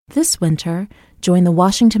This winter, join the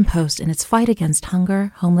Washington Post in its fight against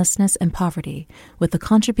hunger, homelessness, and poverty with a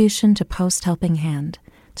contribution to Post Helping Hand.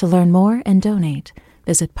 To learn more and donate,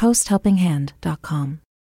 visit posthelpinghand.com.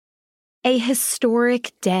 A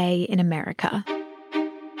historic day in America.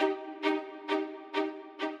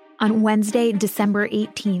 On Wednesday, December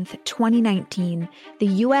 18th, 2019, the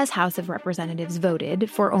U.S. House of Representatives voted,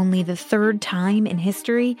 for only the third time in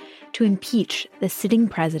history, to impeach the sitting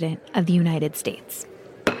president of the United States.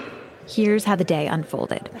 Here's how the day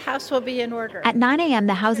unfolded. The House will be in order. At 9 a.m.,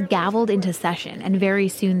 the House gavelled into session, and very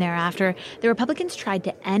soon thereafter, the Republicans tried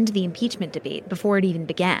to end the impeachment debate before it even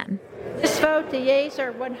began. This vote, the yeas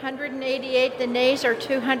are 188, the nays are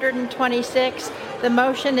 226. The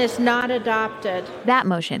motion is not adopted. That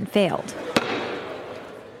motion failed.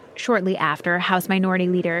 Shortly after, House Minority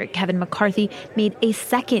Leader Kevin McCarthy made a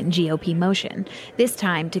second GOP motion, this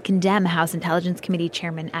time to condemn House Intelligence Committee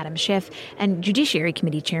Chairman Adam Schiff and Judiciary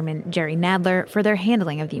Committee Chairman Jerry Nadler for their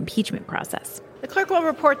handling of the impeachment process. The clerk will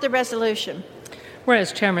report the resolution.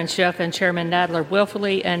 Whereas Chairman Schiff and Chairman Nadler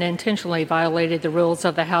willfully and intentionally violated the rules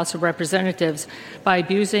of the House of Representatives by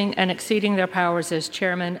abusing and exceeding their powers as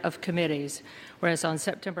chairman of committees. Whereas on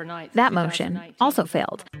September 9th, that motion also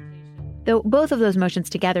failed, though both of those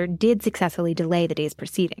motions together did successfully delay the day's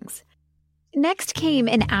proceedings. Next came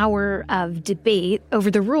an hour of debate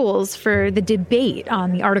over the rules for the debate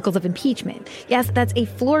on the articles of impeachment. Yes, that's a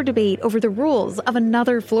floor debate over the rules of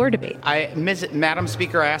another floor debate. Madam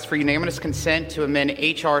Speaker, I ask for unanimous consent to amend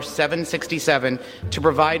H.R. 767 to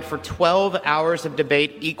provide for 12 hours of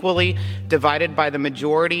debate equally divided by the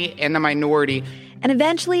majority and the minority. And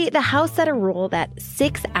eventually, the House set a rule that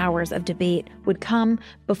 6 hours of debate would come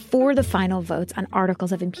before the final votes on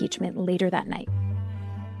articles of impeachment later that night.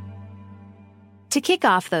 To kick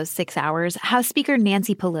off those 6 hours, House Speaker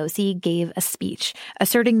Nancy Pelosi gave a speech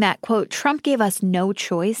asserting that, quote, Trump gave us no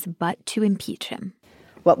choice but to impeach him.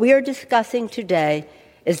 What we are discussing today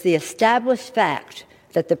is the established fact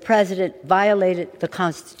that the president violated the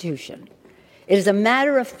Constitution. It is a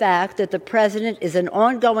matter of fact that the president is an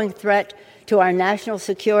ongoing threat to our national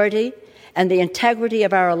security and the integrity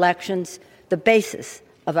of our elections, the basis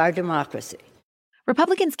of our democracy.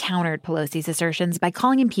 Republicans countered Pelosi's assertions by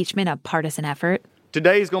calling impeachment a partisan effort.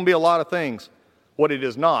 Today is going to be a lot of things. What it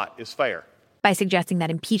is not is fair. By suggesting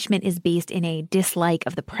that impeachment is based in a dislike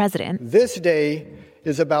of the president. This day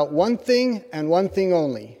is about one thing and one thing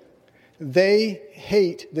only. They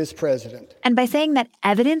hate this president. And by saying that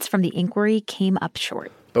evidence from the inquiry came up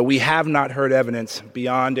short. But we have not heard evidence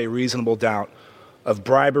beyond a reasonable doubt of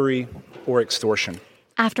bribery or extortion.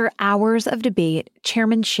 After hours of debate,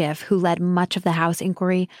 Chairman Schiff, who led much of the House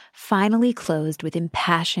inquiry, finally closed with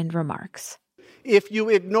impassioned remarks. If you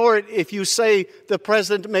ignore it, if you say the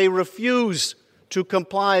president may refuse to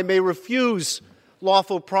comply, may refuse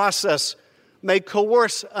lawful process, may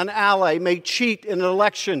coerce an ally, may cheat in an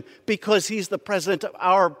election because he's the president of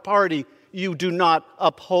our party, you do not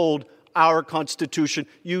uphold our Constitution.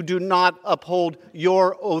 You do not uphold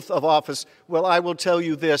your oath of office. Well, I will tell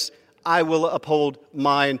you this. I will uphold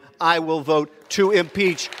mine. I will vote to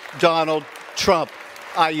impeach Donald Trump.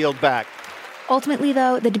 I yield back. Ultimately,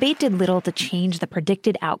 though, the debate did little to change the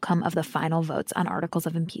predicted outcome of the final votes on articles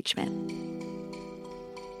of impeachment.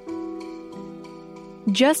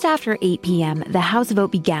 Just after 8 p.m., the House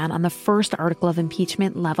vote began on the first article of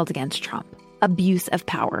impeachment leveled against Trump, abuse of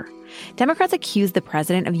power. Democrats accused the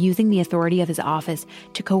president of using the authority of his office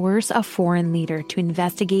to coerce a foreign leader to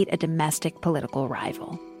investigate a domestic political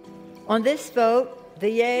rival. On this vote, the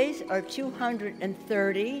yeas are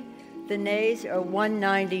 230, the nays are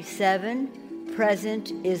 197,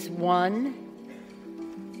 present is 1.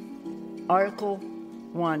 Article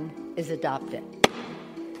 1 is adopted.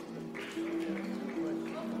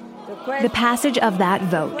 The passage of that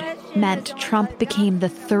vote meant Trump became the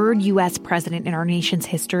third U.S. president in our nation's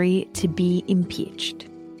history to be impeached.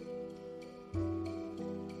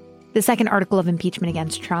 The second article of impeachment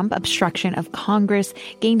against Trump, obstruction of Congress,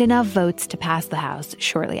 gained enough votes to pass the House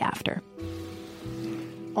shortly after.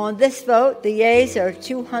 On this vote, the yeas are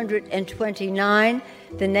 229,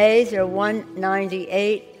 the nays are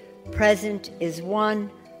 198, present is 1.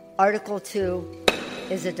 Article 2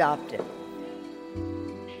 is adopted.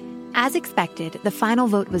 As expected, the final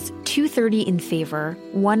vote was 230 in favor,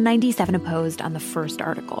 197 opposed on the first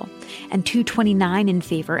article, and 229 in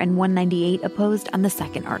favor and 198 opposed on the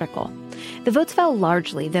second article. The votes fell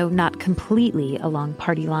largely, though not completely, along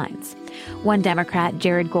party lines. One Democrat,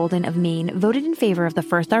 Jared Golden of Maine, voted in favor of the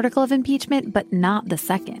first article of impeachment, but not the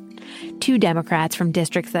second. Two Democrats from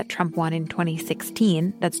districts that Trump won in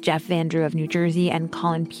 2016, that's Jeff Van Drew of New Jersey and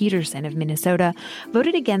Colin Peterson of Minnesota,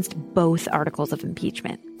 voted against both articles of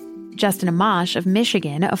impeachment. Justin Amash of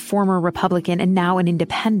Michigan, a former Republican and now an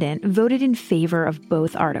independent, voted in favor of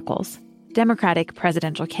both articles. Democratic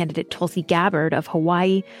presidential candidate Tulsi Gabbard of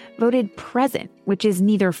Hawaii voted present, which is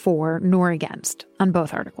neither for nor against, on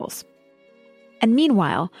both articles. And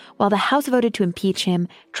meanwhile, while the House voted to impeach him,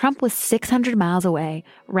 Trump was 600 miles away,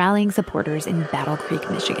 rallying supporters in Battle Creek,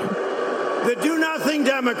 Michigan. The do-nothing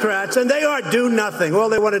Democrats, and they are do-nothing. All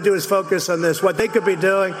they want to do is focus on this. What they could be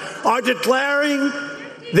doing are declaring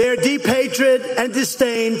their deep hatred and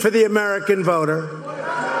disdain for the American voter.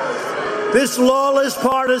 This lawless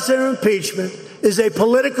partisan impeachment is a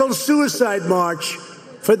political suicide march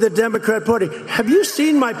for the Democrat Party. Have you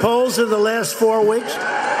seen my polls in the last 4 weeks?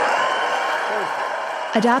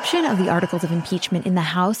 Adoption of the articles of impeachment in the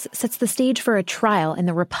House sets the stage for a trial in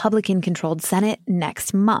the Republican-controlled Senate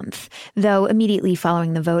next month. Though immediately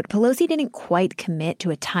following the vote, Pelosi didn't quite commit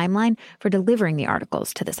to a timeline for delivering the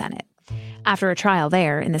articles to the Senate. After a trial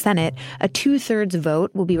there in the Senate, a 2/3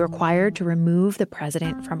 vote will be required to remove the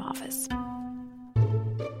president from office.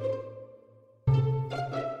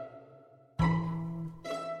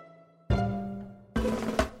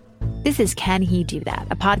 This is Can He Do That,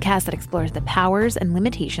 a podcast that explores the powers and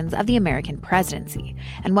limitations of the American presidency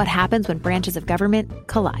and what happens when branches of government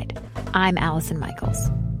collide. I'm Allison Michaels.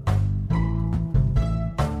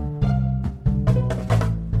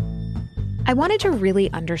 I wanted to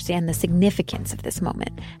really understand the significance of this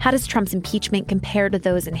moment. How does Trump's impeachment compare to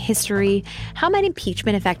those in history? How might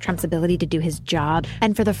impeachment affect Trump's ability to do his job?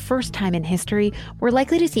 And for the first time in history, we're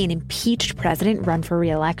likely to see an impeached president run for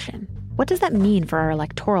re-election. What does that mean for our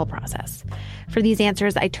electoral process? For these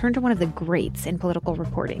answers, I turned to one of the greats in political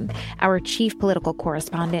reporting, our chief political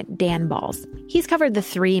correspondent, Dan Balz. He's covered the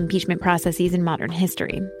 3 impeachment processes in modern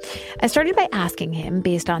history. I started by asking him,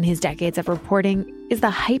 based on his decades of reporting, is the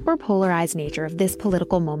hyperpolarized nature of this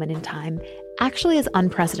political moment in time actually as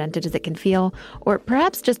unprecedented as it can feel, or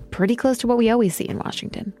perhaps just pretty close to what we always see in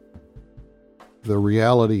Washington? The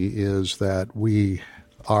reality is that we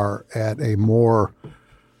are at a more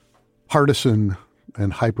partisan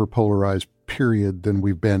and hyperpolarized period than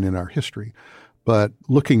we've been in our history. But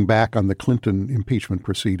looking back on the Clinton impeachment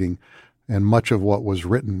proceeding and much of what was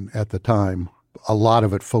written at the time, a lot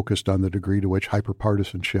of it focused on the degree to which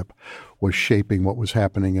hyperpartisanship was shaping what was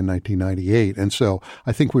happening in 1998. And so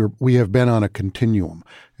I think we have been on a continuum,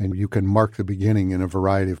 and you can mark the beginning in a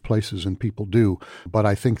variety of places, and people do. But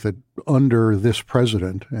I think that under this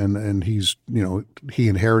president, and he's, he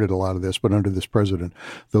inherited a lot of this, but under this president,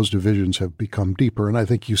 those divisions have become deeper. And I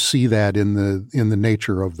think you see that in the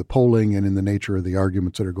nature of the polling and in the nature of the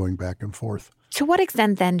arguments that are going back and forth. To what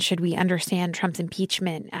extent, then, should we understand Trump's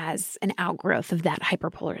impeachment as an outgrowth of that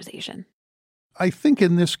hyperpolarization? I think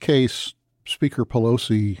in this case, Speaker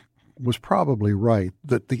Pelosi was probably right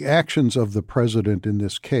that the actions of the president in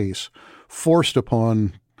this case forced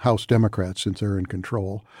upon House Democrats, since they're in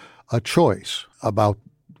control, a choice about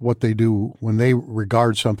what they do when they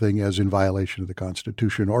regard something as in violation of the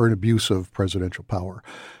Constitution or an abuse of presidential power.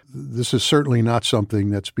 This is certainly not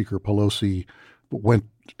something that Speaker Pelosi went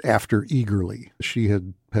after eagerly. She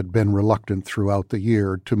had been reluctant throughout the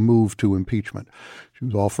year to move to impeachment. She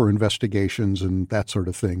was all for investigations and that sort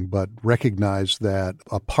of thing, but recognized that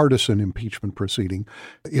a partisan impeachment proceeding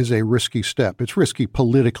is a risky step. It's risky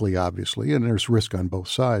politically, obviously, and there's risk on both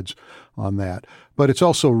sides on that. But it's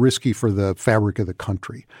also risky for the fabric of the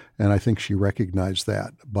country, and I think she recognized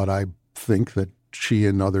that. But I think that she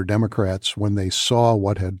and other Democrats, when they saw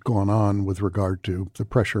what had gone on with regard to the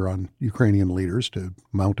pressure on Ukrainian leaders to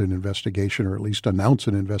mount an investigation or at least announce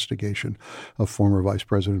an investigation of former Vice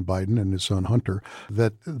President Biden and his son Hunter,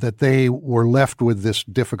 that they were left with this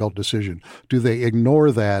difficult decision. Do they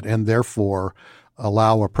ignore that and therefore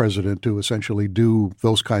allow a president to essentially do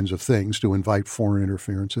those kinds of things, to invite foreign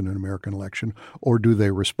interference in an American election, or do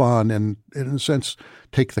they respond and, in a sense,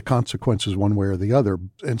 take the consequences one way or the other?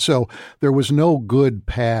 And so there was no good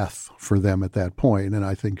path for them at that point, and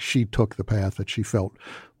I think she took the path that she felt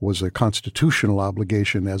was a constitutional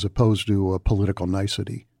obligation as opposed to a political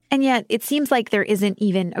nicety. And yet it seems like there isn't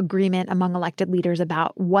even agreement among elected leaders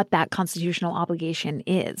about what that constitutional obligation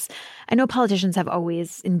is. I know politicians have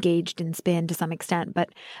always engaged in spin to some extent, but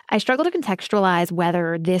I struggle to contextualize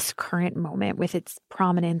whether this current moment, with its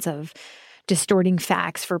prominence of distorting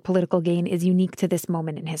facts for political gain, is unique to this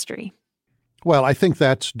moment in history. Well, I think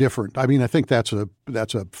that's different. I mean, I think that's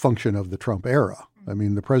a function of the Trump era. I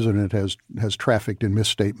mean, the president has trafficked in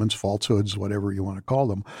misstatements, falsehoods, whatever you want to call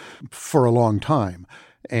them, for a long time.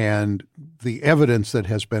 And the evidence that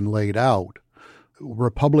has been laid out,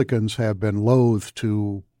 Republicans have been loath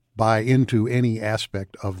to buy into any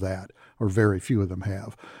aspect of that or very few of them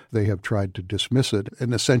have. They have tried to dismiss it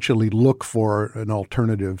and essentially look for an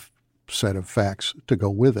alternative set of facts to go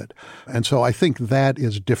with it. And so I think that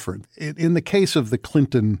is different. In the case of the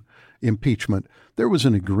Clinton impeachment, there was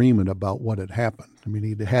an agreement about what had happened. I mean,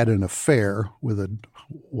 he'd had an affair with a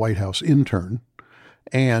White House intern,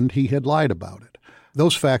 and he had lied about it.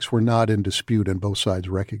 Those facts were not in dispute, and both sides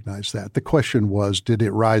recognized that. The question was, did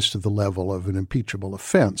it rise to the level of an impeachable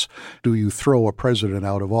offense? Do you throw a president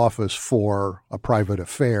out of office for a private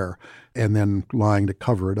affair and then lying to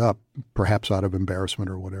cover it up, perhaps out of embarrassment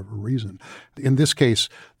or whatever reason? In this case,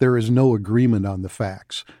 there is no agreement on the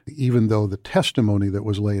facts, even though the testimony that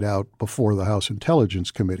was laid out before the House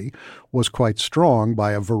Intelligence Committee was quite strong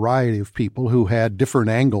by a variety of people who had different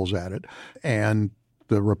angles at it. And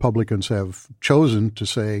the Republicans have chosen to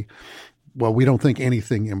say, well, we don't think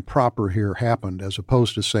anything improper here happened, as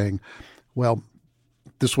opposed to saying, well,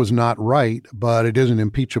 this was not right, but it isn't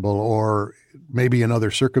impeachable, or maybe in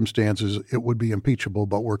other circumstances it would be impeachable,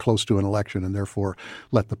 but we're close to an election and therefore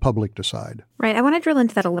let the public decide. Right. I want to drill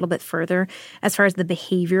into that a little bit further as far as the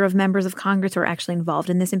behavior of members of Congress who are actually involved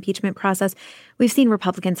in this impeachment process. We've seen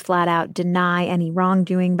Republicans flat out deny any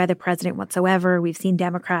wrongdoing by the president whatsoever. We've seen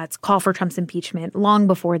Democrats call for Trump's impeachment long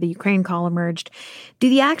before the Ukraine call emerged. Do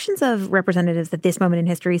the actions of representatives at this moment in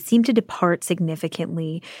history seem to depart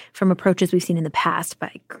significantly from approaches we've seen in the past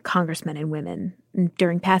by congressmen and women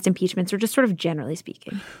during past impeachments, or just sort of generally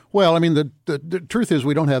speaking? Well, I mean, the truth is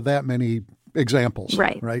we don't have that many examples.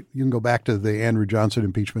 Right. You can go back to the Andrew Johnson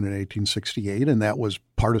impeachment in 1868, and that was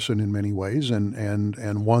partisan in many ways,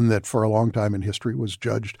 and one that for a long time in history was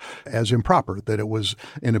judged as improper, that it was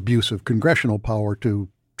an abuse of congressional power to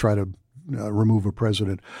try to remove a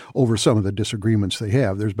president over some of the disagreements they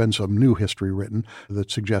have. There's been some new history written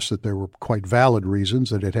that suggests that there were quite valid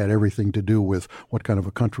reasons, that it had everything to do with what kind of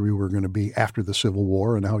a country we were going to be after the Civil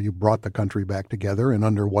War and how you brought the country back together and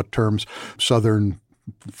under what terms Southern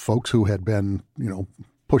folks who had been,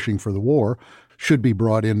 pushing for the war should be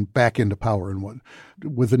brought back into power. And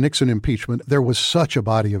with the Nixon impeachment, there was such a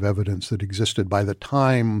body of evidence that existed by the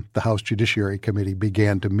time the House Judiciary Committee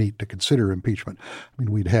began to meet to consider impeachment. I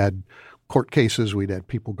mean, we'd had court cases, we'd had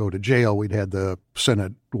people go to jail, we'd had the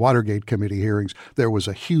Senate Watergate committee hearings. There was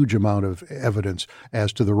a huge amount of evidence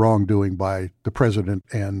as to the wrongdoing by the president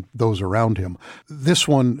and those around him. This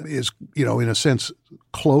one is, in a sense,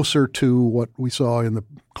 closer to what we saw in the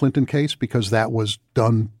Clinton case, because that was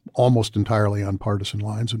done almost entirely on partisan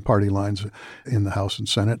lines and party lines in the House and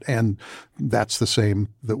Senate. And that's the same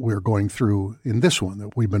that we're going through in this one,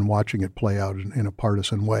 that we've been watching it play out in a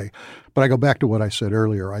partisan way. But I go back to what I said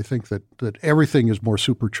earlier. I think that everything is more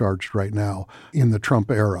supercharged right now in the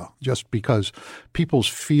Trump era, just because people's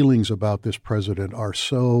feelings about this president are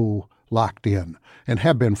so locked in and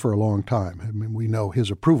have been for a long time. I mean, we know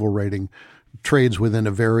his approval rating trades within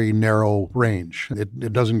a very narrow range.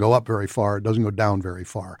 It doesn't go up very far. It doesn't go down very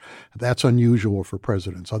far. That's unusual for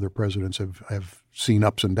presidents. Other presidents have seen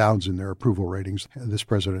ups and downs in their approval ratings. This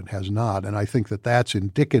president has not. And I think that that's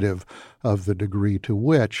indicative of the degree to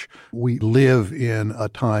which we live in a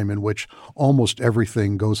time in which almost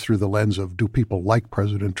everything goes through the lens of, do people like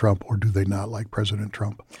President Trump or do they not like President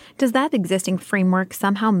Trump? Does that existing framework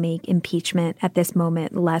somehow make impeachment at this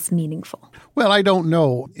moment less meaningful? Well, I don't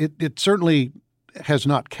know. It certainly has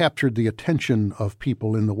not captured the attention of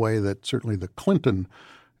people in the way that certainly the Clinton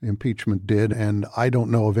impeachment did. And I don't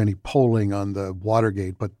know of any polling on the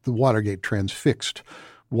Watergate, but the Watergate transfixed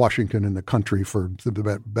Washington and the country for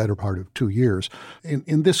the better part of 2 years.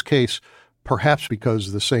 In this case, perhaps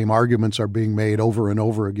because the same arguments are being made over and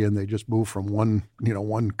over again, they just move from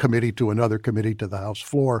one committee to another committee to the House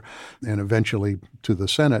floor and eventually to the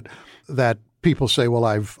Senate, that people say, well,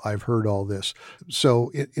 I've heard all this.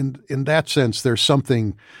 So in that sense, there's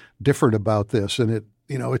something different about this. And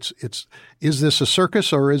is this a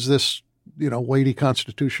circus or is this, weighty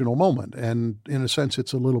constitutional moment? And in a sense,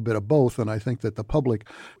 it's a little bit of both. And I think that the public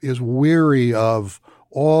is weary of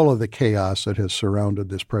all of the chaos that has surrounded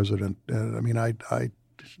this president. And I mean, I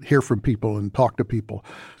hear from people and talk to people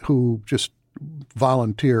who just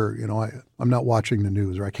volunteer, I'm not watching the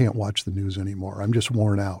news, or I can't watch the news anymore. I'm just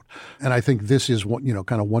worn out. And I think this is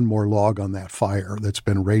kind of one more log on that fire that's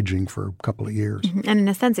been raging for a couple of years. Mm-hmm. And in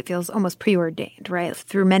a sense, it feels almost preordained, right?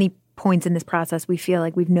 Through many points in this process, we feel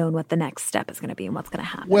like we've known what the next step is going to be and what's going to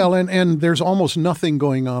happen. Well, and there's almost nothing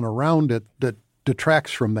going on around it that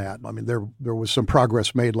detracts from that. I mean, there was some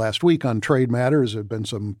progress made last week on trade matters. There have been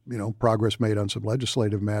some, progress made on some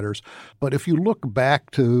legislative matters. But if you look back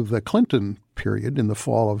to the Clinton period in the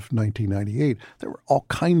fall of 1998, there were all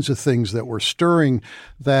kinds of things that were stirring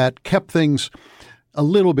that kept things a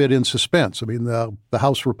little bit in suspense. I mean, the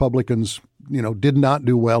House Republicans, did not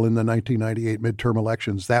do well in the 1998 midterm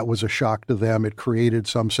elections. That was a shock to them. It created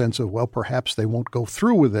some sense of, well, perhaps they won't go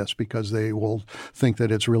through with this because they will think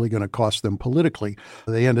that it's really going to cost them politically.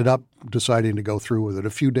 They ended up deciding to go through with it. A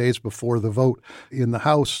few days before the vote in the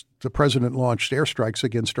House, the president launched airstrikes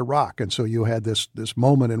against Iraq. And so you had this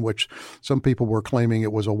moment in which some people were claiming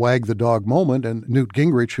it was a wag the dog moment. And Newt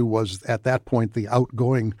Gingrich, who was at that point the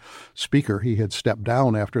outgoing speaker, he had stepped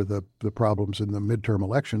down after the problems in the midterm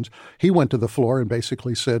elections. He went to the floor and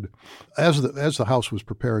basically said, as the House was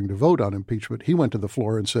preparing to vote on impeachment, he went to the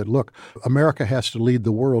floor and said, look, America has to lead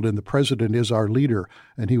the world and the president is our leader.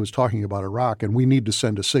 And he was talking about Iraq, and we need to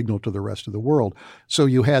send a signal to the rest of the world. So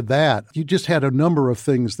you had that. You just had a number of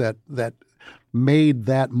things that made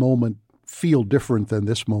that moment feel different than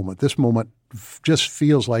this moment. This moment just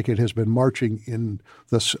feels like it has been marching in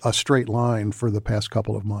a straight line for the past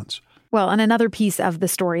couple of months. Well, and another piece of the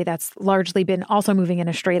story that's largely been also moving in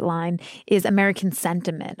a straight line is American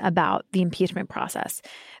sentiment about the impeachment process.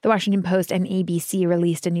 The Washington Post and ABC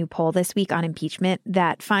released a new poll this week on impeachment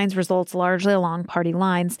that finds results largely along party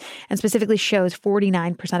lines and specifically shows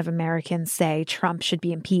 49% of Americans say Trump should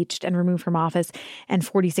be impeached and removed from office, and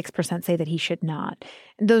 46% say that he should not.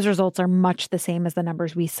 Those results are much the same as the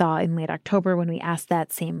numbers we saw in late October when we asked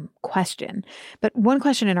that same question. But one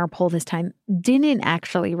question in our poll this time didn't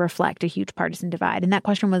actually reflect a huge partisan divide, and that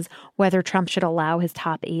question was whether Trump should allow his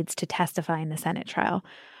top aides to testify in the Senate trial.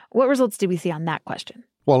 What results did we see on that question?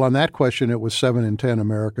 Well, on that question, it was 7 in 10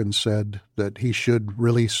 Americans said that he should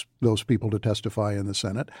release those people to testify in the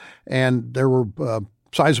Senate. And there were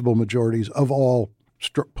sizable majorities of all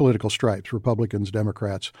political stripes, Republicans,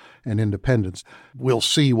 Democrats, and independents. We'll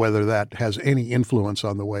see whether that has any influence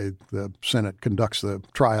on the way the Senate conducts the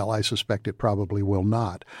trial. I suspect it probably will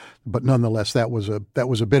not. But nonetheless, that was a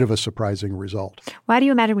bit of a surprising result. Why do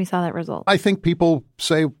you imagine we saw that result? I think people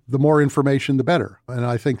say the more information, the better. And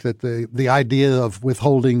I think that the idea of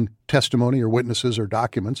withholding testimony or witnesses or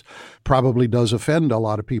documents probably does offend a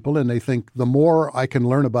lot of people. And they think the more I can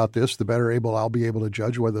learn about this, the better I'll be able to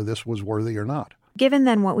judge whether this was worthy or not. Given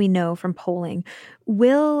then what we know from polling,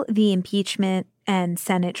 will the impeachment and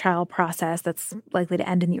Senate trial process that's likely to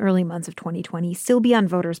end in the early months of 2020 still be on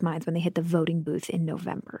voters' minds when they hit the voting booth in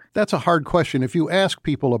November? That's a hard question. If you ask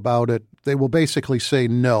people about it, they will basically say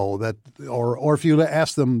no. Or if you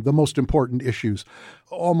ask them the most important issues,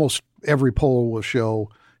 almost every poll will show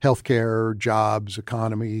healthcare, jobs,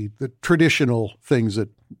 economy, the traditional things that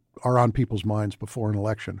are on people's minds before an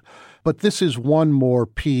election. But this is one more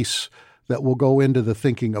piece that will go into the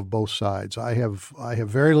thinking of both sides. I have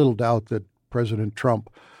very little doubt that President Trump,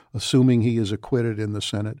 assuming he is acquitted in the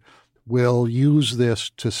Senate, will use this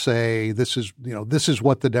to say this is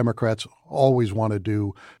what the Democrats always want to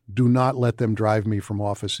do. Do not let them drive me from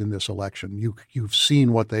office in this election. You've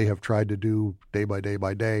seen what they have tried to do day by day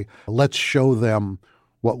by day. Let's show them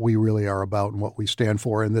what we really are about and what we stand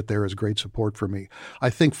for, and that there is great support for me. I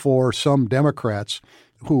think for some Democrats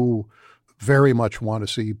who very much want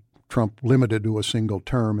to see Trump limited to a single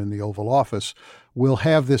term in the Oval Office will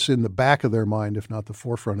have this in the back of their mind, if not the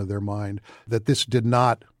forefront of their mind, that this did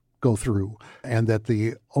not go through and that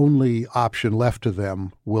the only option left to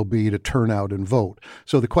them will be to turn out and vote.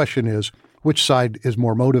 So the question is, which side is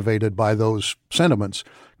more motivated by those sentiments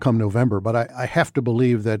come November? But I have to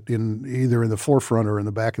believe that either in the forefront or in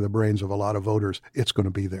the back of the brains of a lot of voters, it's going to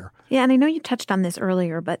be there. Yeah, and I know you touched on this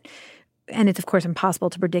earlier, and it's, of course, impossible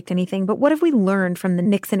to predict anything. But what have we learned from the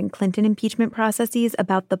Nixon and Clinton impeachment processes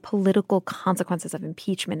about the political consequences of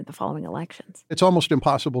impeachment in the following elections? It's almost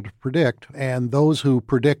impossible to predict. And those who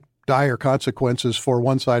predict dire consequences for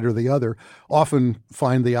one side or the other often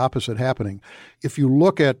find the opposite happening. If you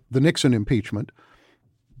look at the Nixon impeachment,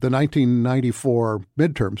 the 1994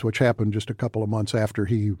 midterms, which happened just a couple of months after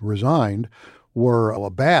he resigned, were a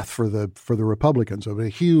bath for the Republicans, of a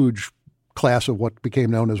huge class of what became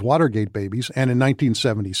known as Watergate babies. And in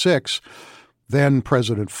 1976, then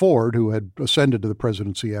President Ford, who had ascended to the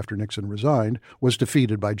presidency after Nixon resigned, was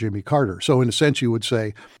defeated by Jimmy Carter. So in a sense, you would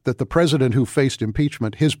say that the president who faced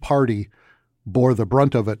impeachment, his party bore the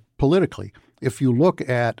brunt of it politically. If you look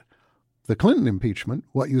at the Clinton impeachment,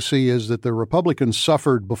 what you see is that the Republicans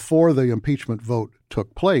suffered before the impeachment vote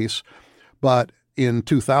took place. But in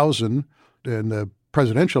 2000, in the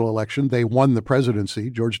presidential election, they won the presidency.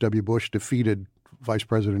 George W. Bush defeated Vice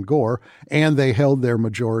President Gore, and they held their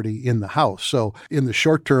majority in the House. So in the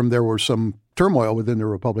short term, there was some turmoil within the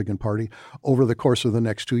Republican Party. Over the course of the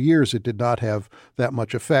next 2 years, it did not have that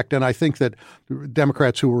much effect. And I think that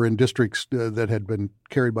Democrats who were in districts that had been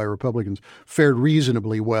carried by Republicans fared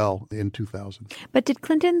reasonably well in 2000. But did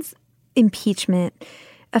Clinton's impeachment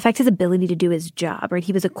affect his ability to do his job, right?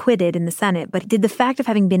 He was acquitted in the Senate, but did the fact of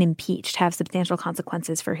having been impeached have substantial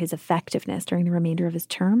consequences for his effectiveness during the remainder of his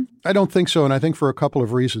term? I don't think so, and I think for a couple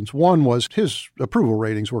of reasons. One was his approval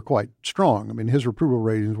ratings were quite strong. I mean, his approval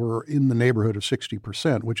ratings were in the neighborhood of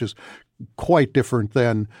 60%, which is quite different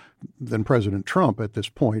than President Trump at this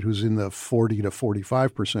point, who's in the 40 to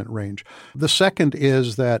 45% range. The second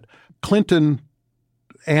is that Clinton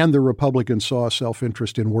and the Republicans saw a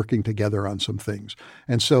self-interest in working together on some things.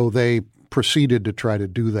 And so they proceeded to try to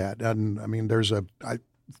do that. And I mean, I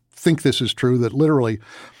think this is true, that literally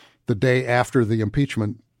the day after the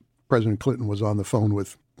impeachment, President Clinton was on the phone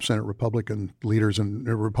with Senate Republican leaders and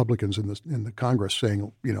Republicans in the Congress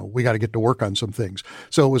saying, we got to get to work on some things.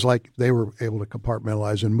 So it was like they were able to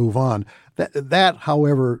compartmentalize and move on. That,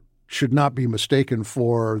 however, should not be mistaken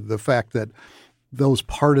for the fact that those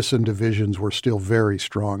partisan divisions were still very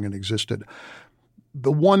strong and existed.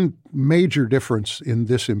 The one major difference in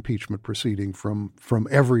this impeachment proceeding from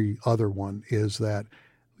every other one is that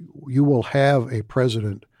you will have a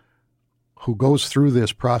president who goes through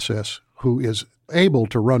this process who is able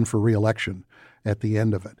to run for re-election at the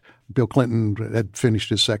end of it. Bill Clinton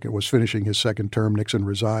was finishing his second term. Nixon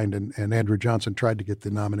resigned, and Andrew Johnson tried to get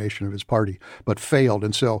the nomination of his party, but failed.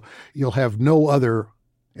 And so you'll have no other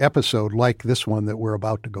episode like this one that we're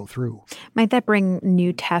about to go through. Might that bring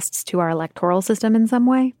new tests to our electoral system in some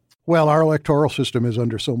way? Well, our electoral system is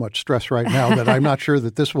under so much stress right now that I'm not sure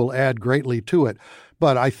that this will add greatly to it.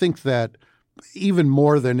 But I think that even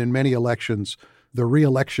more than in many elections, the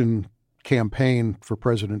re-election campaign for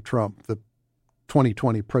President Trump, the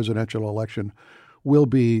 2020 presidential election, will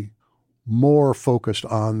be more focused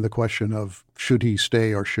on the question of should he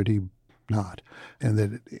stay or should he not, and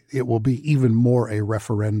that it will be even more a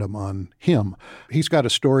referendum on him. He's got a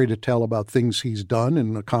story to tell about things he's done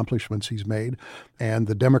and accomplishments he's made, and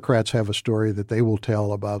the Democrats have a story that they will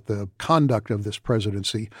tell about the conduct of this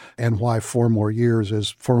presidency and why 4 more years,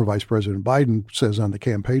 as former Vice President Biden says on the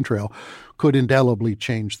campaign trail, could indelibly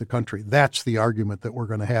change the country. That's the argument that we're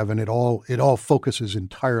going to have, and it all focuses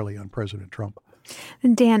entirely on President Trump.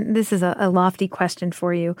 Dan, this is a lofty question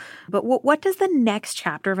for you, but what does the next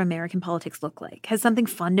chapter of American politics look like? Has something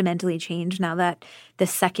fundamentally changed now that the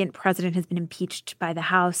second president has been impeached by the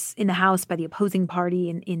House by the opposing party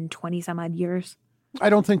in 20 some odd years? I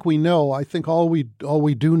don't think we know. I think all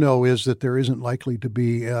we do know is that there isn't likely to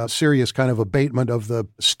be a serious kind of abatement of the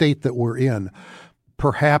state that we're in.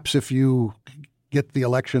 Perhaps if you get the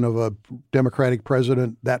election of a Democratic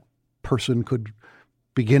president, that person could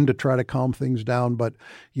begin to try to calm things down. But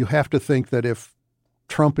you have to think that if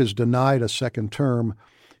Trump is denied a second term,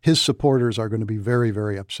 his supporters are going to be very,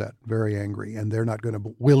 very upset, very angry, and they're not going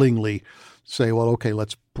to willingly say, well, okay,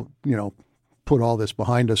 let's put all this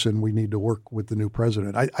behind us and we need to work with the new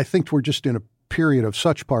president. I think we're just in a period of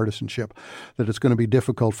such partisanship that it's going to be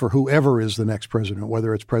difficult for whoever is the next president,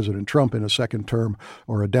 whether it's President Trump in a second term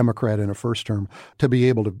or a Democrat in a first term, to be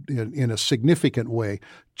able to, in a significant way,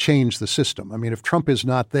 change the system. I mean, if Trump is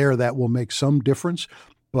not there, that will make some difference.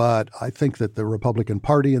 But I think that the Republican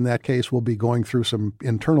Party in that case will be going through some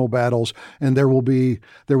internal battles, and there will be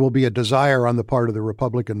a desire on the part of the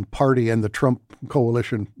Republican Party and the Trump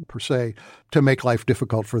coalition per se to make life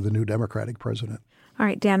difficult for the new Democratic president. All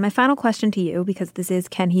right, Dan, my final question to you, because this is,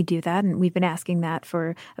 can he do that? And we've been asking that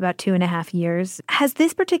for about 2.5 years. Has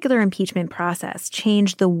this particular impeachment process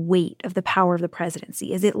changed the weight of the power of the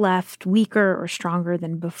presidency? Is it left weaker or stronger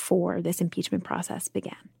than before this impeachment process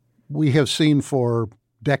began? We have seen for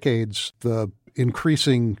decades the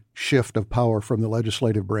increasing shift of power from the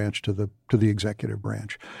legislative branch to the executive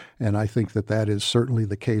branch. And I think that is certainly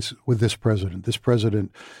the case with this president. This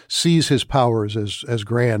president sees his powers as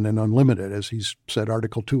grand and unlimited. As he's said,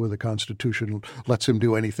 Article 2 of the Constitution lets him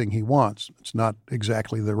do anything he wants. It's not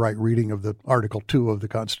exactly the right reading of the Article 2 of the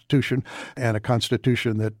Constitution, and a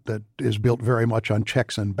Constitution that is built very much on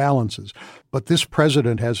checks and balances. But this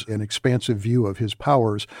president has an expansive view of his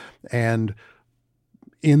powers, and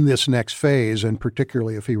in this next phase, and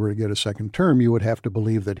particularly if he were to get a second term, you would have to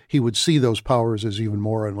believe that he would see those powers as even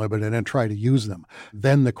more unlimited and try to use them.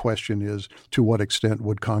 Then the question is, to what extent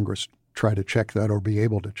would Congress try to check that or be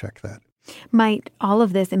able to check that? Might all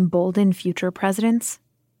of this embolden future presidents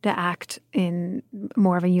to act in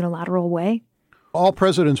more of a unilateral way? All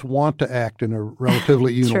presidents want to act in a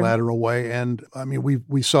relatively unilateral way. And I mean,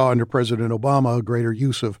 we saw under President Obama a greater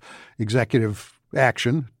use of executive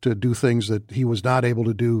action to do things that he was not able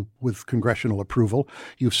to do with congressional approval.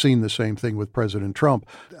 You've seen the same thing with President Trump.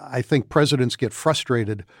 I think presidents get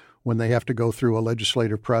frustrated when they have to go through a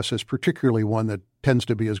legislative process, particularly one that tends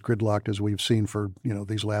to be as gridlocked as we've seen for,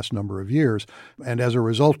 these last number of years. And as a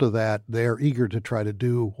result of that, they're eager to try to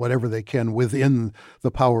do whatever they can within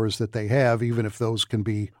the powers that they have, even if those can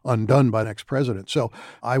be undone by the next president. So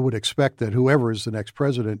I would expect that whoever is the next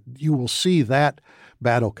president, you will see that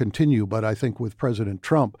battle continue. But I think with President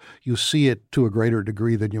Trump, you see it to a greater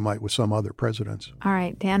degree than you might with some other presidents. All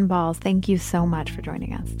right, Dan Balz, thank you so much for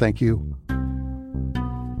joining us. Thank you.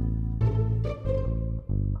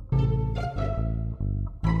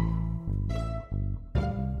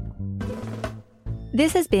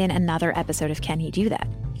 This has been another episode of Can He Do That?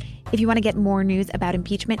 If you want to get more news about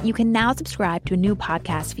impeachment, you can now subscribe to a new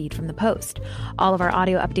podcast feed from The Post. All of our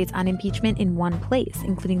audio updates on impeachment in one place,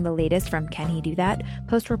 including the latest from Can He Do That,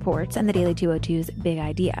 Post Reports, and the Daily 202's Big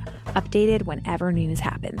Idea, updated whenever news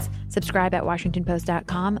happens. Subscribe at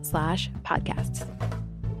washingtonpost.com/podcasts.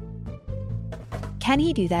 Can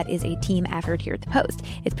He Do That is a team effort here at The Post.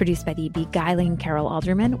 It's produced by the beguiling Carol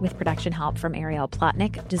Alderman with production help from Ariel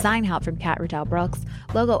Plotnick, design help from Kat Ruddell-Brooks,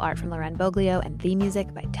 logo art from Loren Boglio, and theme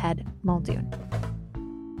music by Ted Muldoon.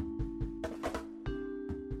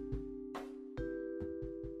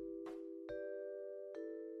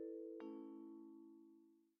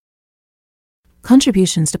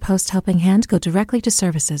 Contributions to Post Helping Hand go directly to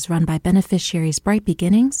services run by beneficiaries Bright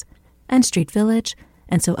Beginnings and Street Village,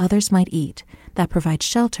 and So Others Might Eat, that provide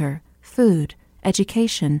shelter, food,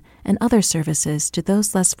 education, and other services to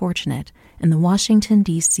those less fortunate in the Washington,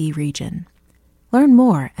 D.C. region. Learn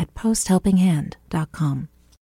more at posthelpinghand.com.